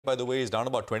by the way, is down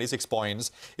about 26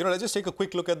 points. Let's just take a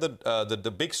quick look at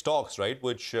the big stocks, right,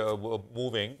 which were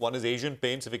moving. One is Asian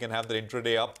Paints. If we can have that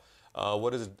intraday up.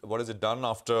 What is it done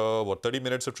after, 30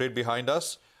 minutes of trade behind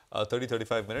us?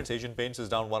 35 minutes. Asian Paints is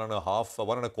down 1.5,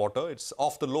 1.25. It's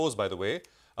off the lows, by the way.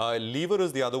 Lever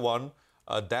is the other one.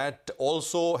 That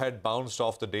also had bounced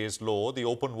off the day's low. The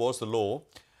open was the low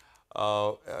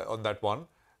on that one.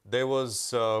 There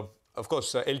was... of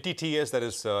course, LTTS, that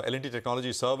is L&T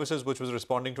Technology Services, which was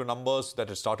responding to numbers that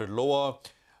had started lower.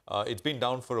 It's been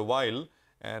down for a while,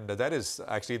 and that is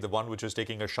actually the one which is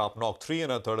taking a sharp knock,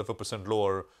 3.33%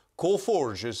 lower.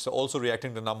 Coforge is also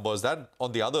reacting to numbers. That,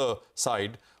 on the other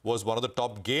side, was one of the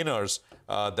top gainers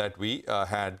that we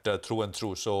had through and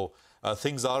through. So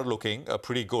things are looking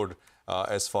pretty good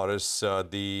as far as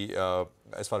the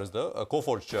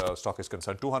Coforge stock is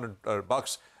concerned.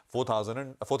 $200.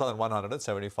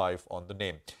 4,175 on the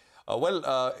name.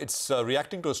 It's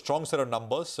reacting to a strong set of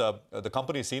numbers. The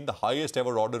company has seen the highest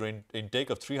ever order intake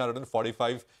of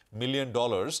 $345 million.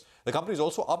 The company has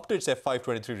also upped its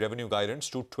FY23 revenue guidance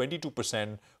to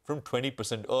 22% from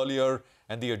 20% earlier,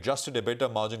 and the adjusted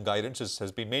EBITDA margin guidance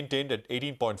has been maintained at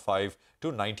 18.5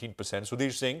 to 19%.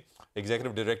 Sudhir Singh,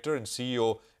 Executive Director and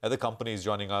CEO at the company, is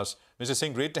joining us. Mr.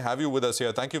 Singh, great to have you with us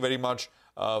here. Thank you very much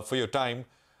for your time.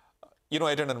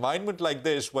 At an environment like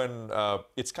this, when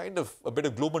it's kind of a bit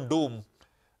of gloom and doom,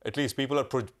 at least people are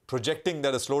projecting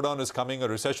that a slowdown is coming, a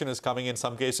recession is coming in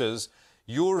some cases,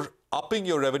 you're upping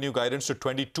your revenue guidance to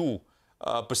 22%.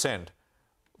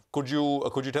 Could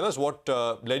you tell us what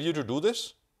led you to do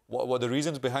this? What were the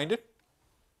reasons behind it?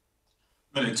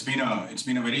 Well, it's been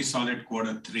a very solid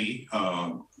Q3.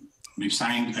 We've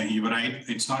signed, you were right,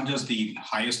 it's not just the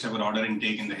highest ever order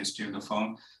intake in the history of the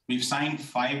firm. We've signed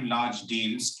 5 large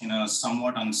deals in a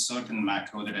somewhat uncertain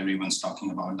macro that everyone's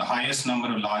talking about. The highest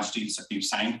number of large deals that we've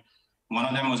signed, one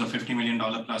of them was a $50 million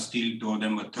plus deal, 2 of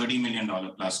them were $30 million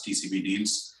plus TCV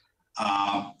deals.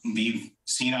 We've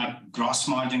seen our gross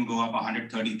margin go up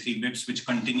 133 bps, which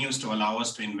continues to allow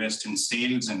us to invest in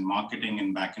sales and marketing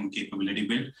and back-end capability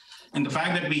build. And the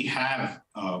fact that we have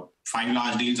 5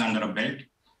 large deals under a belt,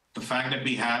 the fact that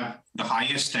we have the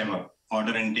highest ever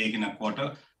order intake in a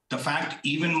quarter, the fact,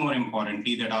 even more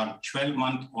importantly, that our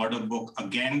 12-month order book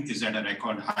again is at a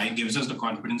record high gives us the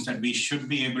confidence that we should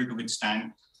be able to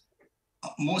withstand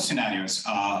most scenarios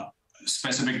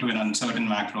specific to an uncertain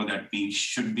macro that we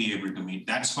should be able to meet.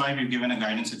 That's why we've given a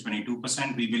guidance of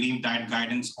 22%. We believe that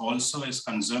guidance also is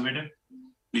conservative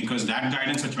because that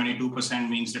guidance of 22%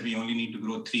 means that we only need to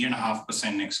grow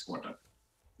 3.5% next quarter.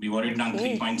 We've already done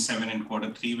 3.7 in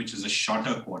Q3, which is a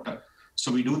shorter quarter.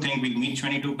 So we do think we'll meet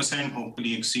 22%,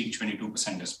 hopefully exceed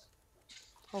 22% as well.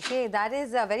 Okay, that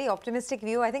is a very optimistic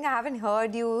view. I think I haven't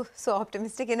heard you so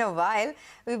optimistic in a while.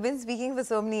 We've been speaking for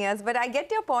so many years. But I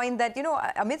get your point that,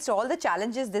 amidst all the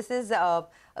challenges, this is a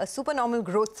supernormal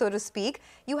growth, so to speak.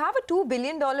 You have a $2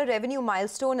 billion revenue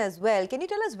milestone as well. Can you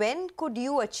tell us when could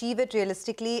you achieve it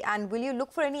realistically? And will you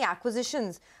look for any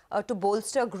acquisitions to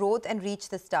bolster growth and reach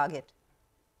this target?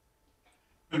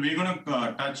 Well, we're going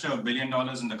to touch $1 billion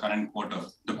in the current quarter.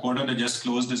 The quarter that just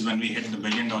closed is when we hit the $1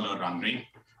 billion run rate.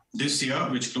 This year,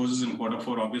 which closes in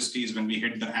Q4, obviously, is when we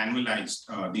hit the annual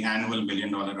 $1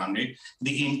 billion run rate.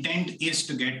 The intent is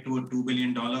to get to a $2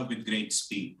 billion with great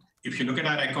speed. If you look at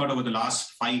our record over the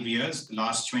last 5 years, the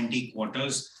last 20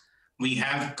 quarters, we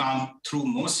have come through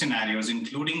most scenarios,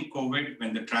 including COVID,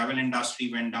 when the travel industry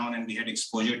went down and we had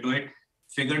exposure to it,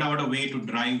 figured out a way to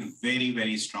drive very,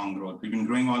 very strong growth. We've been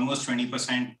growing almost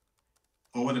 20%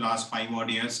 over the last 5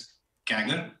 odd years,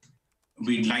 CAGR.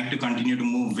 We'd like to continue to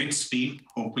move with speed,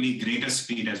 hopefully greater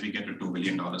speed as we get to $2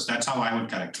 billion. That's how I would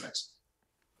characterize.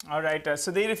 All right.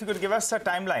 Sudhir, if you could give us a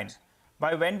timeline.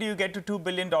 By when do you get to $2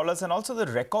 billion? And also the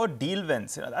record deal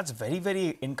wins. That's very,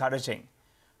 very encouraging.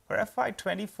 For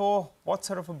FY24, what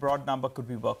sort of a broad number could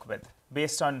we work with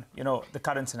based on, the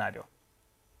current scenario?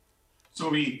 So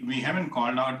we haven't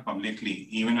called out publicly,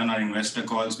 even on our investor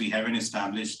calls, we haven't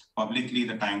established publicly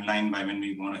the timeline by when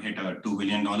we want to hit $2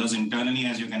 billion. Internally,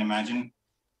 as you can imagine,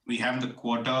 we have the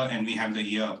quarter and we have the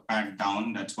year packed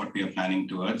down. That's what we are planning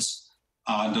towards.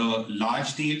 The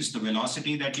large deals, the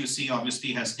velocity that you see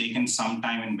obviously has taken some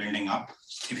time in building up.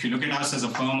 If you look at us as a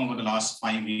firm over the last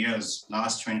 5 years,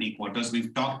 last 20 quarters,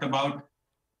 we've talked about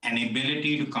an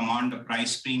ability to command a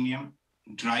price premium,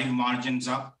 drive margins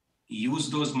up, use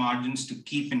those margins to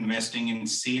keep investing in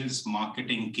sales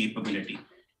marketing capability.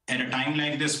 At a time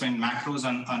like this, when macros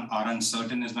are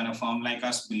uncertain, is when a firm like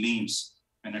us believes,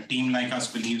 when a team like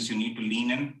us believes you need to lean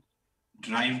in,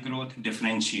 drive growth,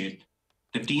 differentiate.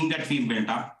 The team that we've built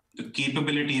up, the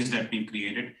capabilities that we've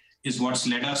created is what's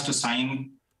led us to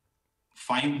sign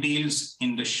 5 deals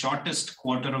in the shortest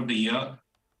quarter of the year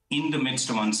in the midst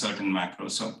of uncertain macro.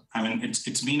 So, I mean,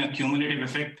 it's been a cumulative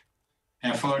effort.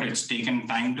 It's taken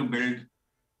time to build,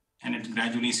 and it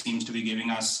gradually seems to be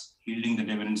yielding the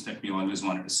dividends that we always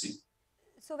wanted to see.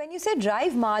 So when you say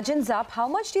drive margins up, how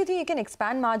much do you think you can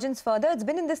expand margins further? It's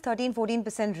been in this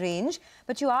 13-14% range,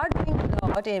 but you are doing a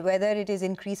lot, whether it is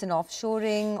increase in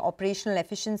offshoring, operational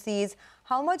efficiencies.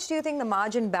 How much do you think the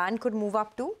margin band could move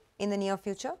up to in the near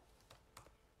future?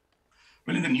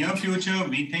 Well, in the near future,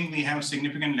 we think we have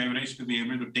significant leverage to be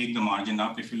able to take the margin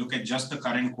up. If you look at just the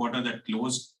current quarter that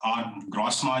closed, our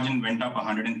gross margin went up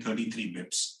 133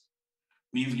 bips.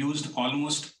 We've used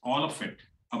almost all of it,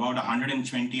 about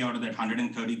 120 out of that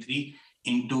 133,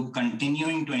 into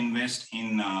continuing to invest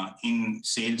in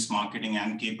sales, marketing,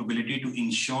 and capability to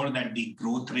ensure that the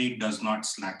growth rate does not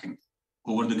slacken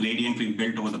over the gradient we've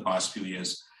built over the past few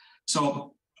years.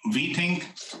 So we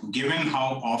think, given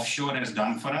how offshore has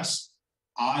done for us,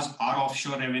 our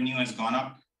offshore revenue has gone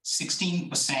up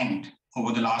 16%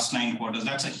 over the last 9 quarters.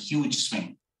 That's a huge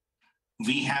swing.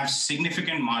 We have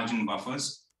significant margin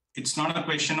buffers. It's not a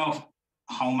question of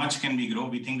how much can we grow.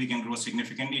 We think we can grow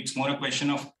significantly. It's more a question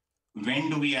of when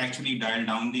do we actually dial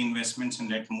down the investments and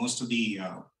let most of the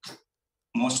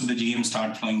GM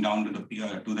start flowing down to the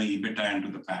EBITDA and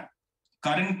to the PAT.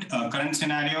 Current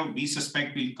scenario, we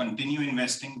suspect we'll continue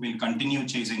investing, we'll continue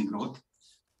chasing growth,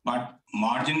 but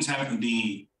margins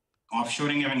the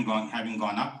offshoring having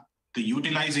gone up, the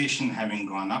utilization having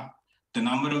gone up, the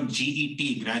number of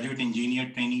GET, graduate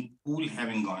engineer trainee pool,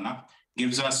 having gone up,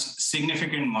 gives us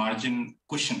significant margin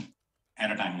cushion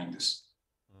at a time like this.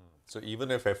 So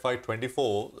even if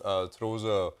FY24 throws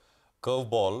a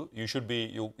curveball, you should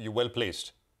be you well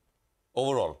placed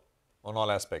overall on all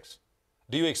aspects.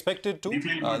 Do you expect it to?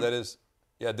 That is,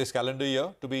 this calendar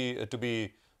year to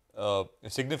be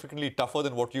significantly tougher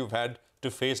than what you've had to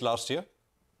face last year?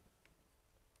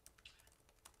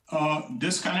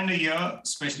 This calendar year,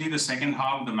 especially the second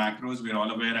half, the macros, we're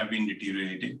all aware, have been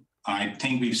deteriorating. I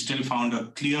think we've still found a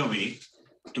clear way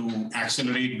to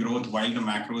accelerate growth while the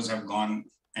macros have gone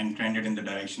and trended in the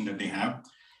direction that they have.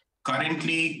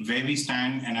 Currently, where we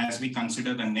stand, and as we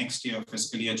consider the next year,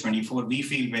 fiscal year 24, we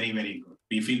feel very, very good.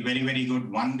 We feel very, very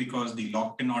good. One, because the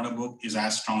locked-in order book is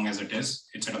as strong as it is.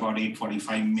 It's at about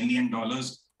 $845 million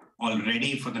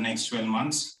already for the next 12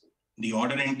 months. The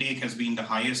order intake has been the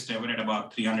highest ever at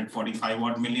about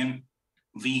 345 million.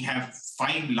 We have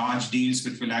 5 large deals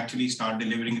which will actually start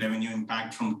delivering revenue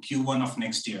impact from Q1 of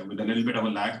next year with a little bit of a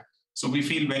lag. So we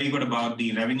feel very good about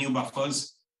the revenue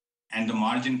buffers and the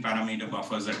margin parameter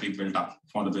buffers that we built up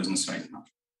for the business right now.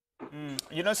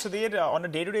 You know, Sudhir, on a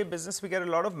day-to-day business, we get a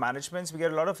lot of managements, we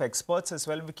get a lot of experts as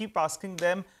well. We keep asking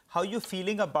them, how are you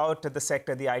feeling about the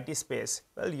sector, the IT space?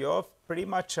 Well, you're pretty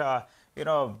much,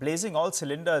 blazing all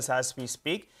cylinders as we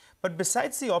speak. But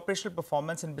besides the operational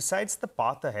performance and besides the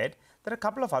path ahead, there are a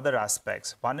couple of other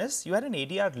aspects. One is you had an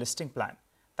ADR listing plan.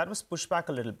 That was pushed back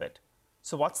a little bit.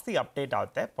 So what's the update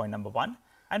out there? Point number 1.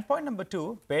 And point number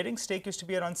 2, Baring stake used to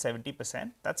be around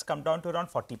 70%. That's come down to around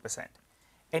 40%.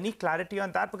 Any clarity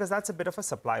on that? Because that's a bit of a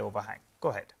supply overhang. Go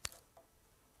ahead.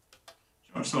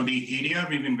 Sure. So the ADR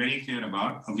we've been very clear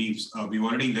about. We've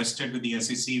already listed with the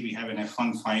SEC. We have an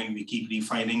F1 file. We keep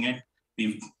refiling it.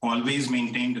 We've always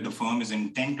maintained that the firm is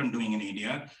intent on doing an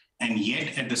ADR. And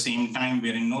yet, at the same time,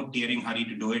 we're in no tearing hurry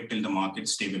to do it till the market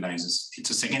stabilizes. It's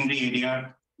a secondary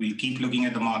ADR. We'll keep looking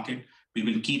at the market. We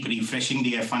will keep refreshing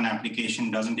the F1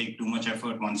 application. Doesn't take too much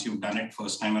effort once you've done it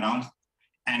first time around.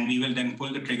 And we will then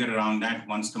pull the trigger around that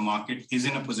once the market is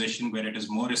in a position where it is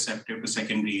more receptive to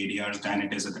secondary ADRs than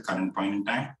it is at the current point in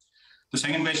time. The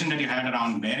second question that you had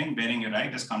around Baring, you're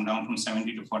right, has come down from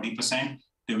 70 to 40%.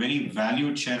 They're very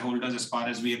valued shareholders as far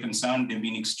as we are concerned. They've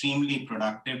been extremely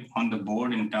productive on the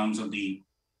board in terms of the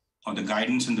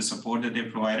guidance and the support that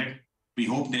they've provided. We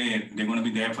hope they're going to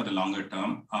be there for the longer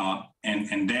term.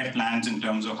 And their plans in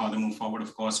terms of how they move forward,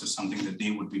 of course, is something that they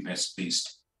would be best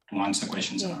placed to answer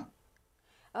questions around.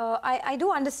 I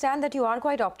do understand that you are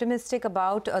quite optimistic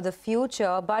about the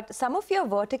future, but some of your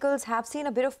verticals have seen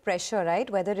a bit of pressure, right?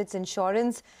 Whether it's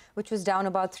insurance, which was down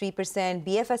about 3%,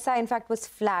 BFSI, in fact, was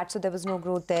flat, so there was no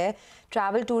growth there.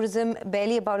 Travel, tourism,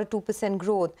 barely about a 2%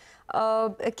 growth.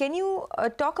 Can you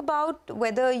talk about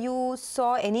whether you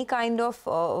saw any kind of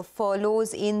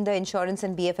furloughs in the insurance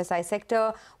and BFSI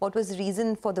sector? What was the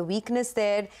reason for the weakness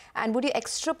there? And would you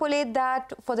extrapolate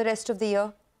that for the rest of the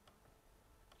year?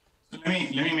 So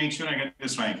let me make sure I get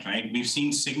this right? We've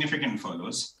seen significant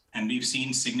furloughs and we've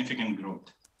seen significant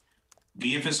growth.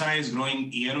 BFSI is growing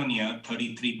year on year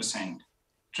 33%.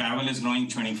 Travel is growing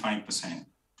 25%.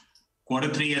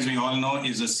 Q3, as we all know,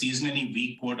 is a seasonally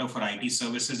weak quarter for IT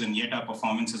services, and yet our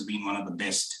performance has been one of the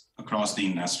best across the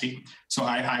industry. So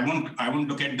I won't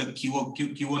look at the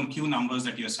Q-on-Q numbers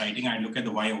that you're citing. I look at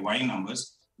the YOY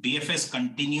numbers. BFS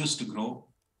continues to grow.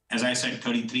 As I said,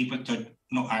 33%.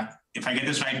 No, if I get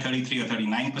this right, 33 or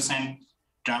 39%.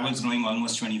 Travel is growing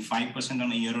almost 25%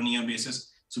 on a year-on-year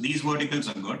basis. So these verticals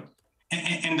are good.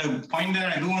 And the point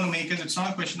that I do want to make is it's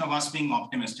not a question of us being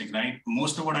optimistic, right?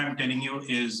 Most of what I'm telling you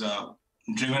is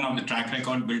driven off the track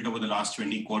record built over the last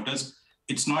 20 quarters.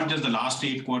 It's not just the last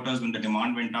 8 quarters when the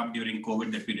demand went up during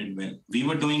COVID that we did well. We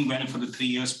were doing well for the 3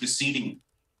 years preceding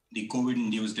the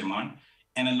COVID-induced demand.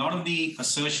 And a lot of the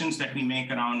assertions that we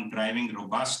make around driving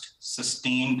robust,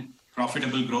 sustained,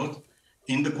 profitable growth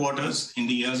in the quarters, in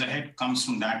the years ahead, comes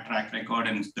from that track record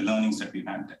and the learnings that we've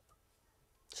had there.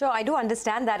 Sure, I do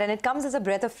understand that, and it comes as a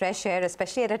breath of fresh air,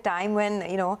 especially at a time when,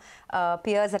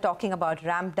 peers are talking about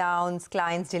ramp downs,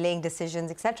 clients delaying decisions,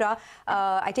 etc.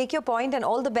 I take your point, and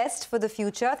all the best for the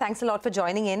future. Thanks a lot for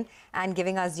joining in and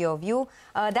giving us your view.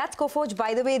 That's Coforge,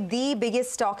 by the way, the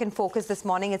biggest stock in focus this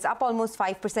morning. It's up almost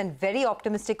 5%. Very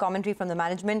optimistic commentary from the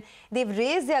management. They've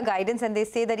raised their guidance, and they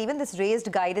say that even this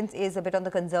raised guidance is a bit on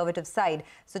the conservative side.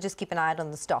 So just keep an eye out on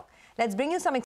the stock. Let's bring you some